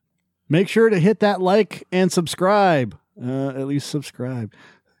Make sure to hit that like and subscribe. At least subscribe.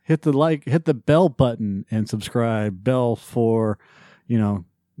 Hit the bell button and subscribe. Bell for,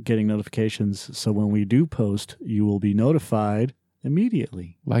 getting notifications. So when we do post, you will be notified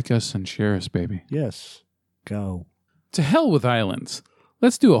immediately. Like us and share us, baby. Yes. Go. To hell with islands.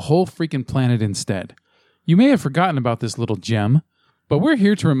 Let's do a whole freaking planet instead. You may have forgotten about this little gem, but we're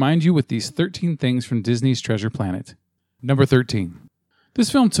here to remind you with these 13 things from Disney's Treasure Planet. Number 13. This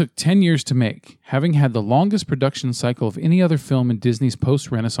film took 10 years to make, having had the longest production cycle of any other film in Disney's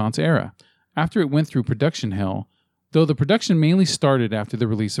post-Renaissance era, after it went through production hell, though the production mainly started after the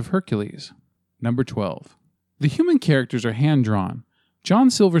release of Hercules. Number 12. The human characters are hand-drawn. John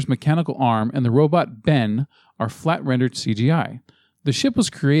Silver's mechanical arm and the robot Ben are flat-rendered CGI. The ship was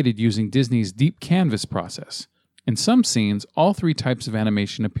created using Disney's deep canvas process. In some scenes, all three types of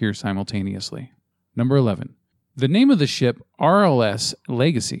animation appear simultaneously. Number 11. The name of the ship, RLS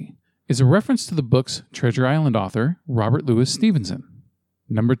Legacy, is a reference to the book's Treasure Island author, Robert Louis Stevenson.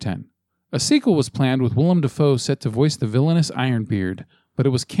 Number 10. A sequel was planned with Willem Dafoe set to voice the villainous Ironbeard, but it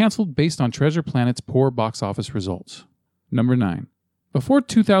was canceled based on Treasure Planet's poor box office results. Number 9. Before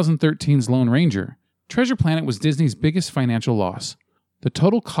 2013's Lone Ranger, Treasure Planet was Disney's biggest financial loss. The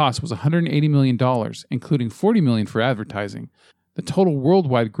total cost was $180 million, including $40 million for advertising. The total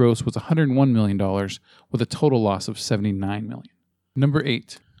worldwide gross was $101 million, with a total loss of $79 million. Number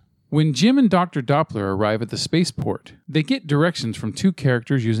 8. When Jim and Dr. Doppler arrive at the spaceport, they get directions from two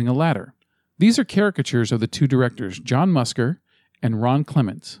characters using a ladder. These are caricatures of the two directors, John Musker and Ron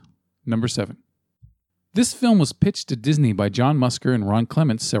Clements. Number 7. This film was pitched to Disney by John Musker and Ron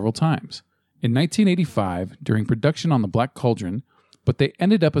Clements several times. In 1985, during production on The Black Cauldron, but they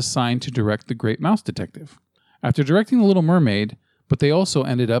ended up assigned to direct The Great Mouse Detective. After directing The Little Mermaid, but they also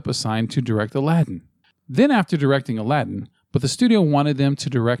ended up assigned to direct Aladdin. Then after directing Aladdin, but the studio wanted them to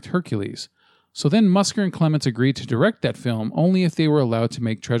direct Hercules. So then Musker and Clements agreed to direct that film only if they were allowed to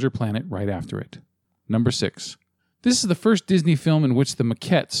make Treasure Planet right after it. Number 6. This is the first Disney film in which the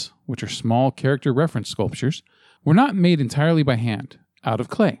maquettes, which are small character reference sculptures, were not made entirely by hand, out of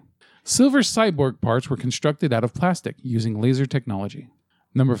clay. Silver's cyborg parts were constructed out of plastic using laser technology.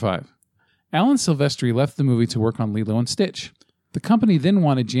 Number 5. Alan Silvestri left the movie to work on Lilo and Stitch. The company then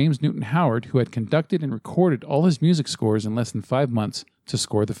wanted James Newton Howard, who had conducted and recorded all his music scores in less than 5 months, to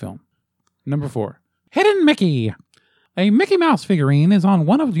score the film. Number 4. Hidden Mickey. A Mickey Mouse figurine is on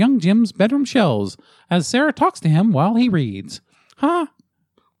one of young Jim's bedroom shelves as Sarah talks to him while he reads. Huh?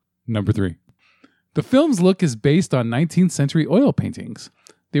 Number 3. The film's look is based on 19th century oil paintings.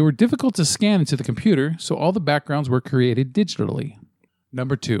 They were difficult to scan into the computer, so all the backgrounds were created digitally.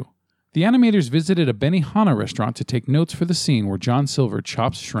 Number 2. The animators visited a Benihana restaurant to take notes for the scene where John Silver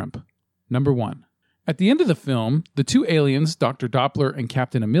chops shrimp. Number 1. At the end of the film, the two aliens, Dr. Doppler and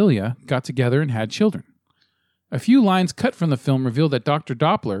Captain Amelia, got together and had children. A few lines cut from the film reveal that Dr.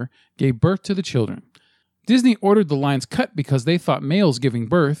 Doppler gave birth to the children. Disney ordered the lines cut because they thought males giving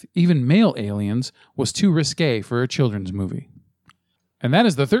birth, even male aliens, was too risque for a children's movie. And that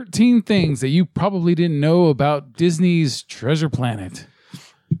is the 13 things that you probably didn't know about Disney's Treasure Planet.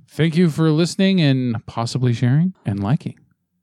 Thank you for listening and possibly sharing and liking.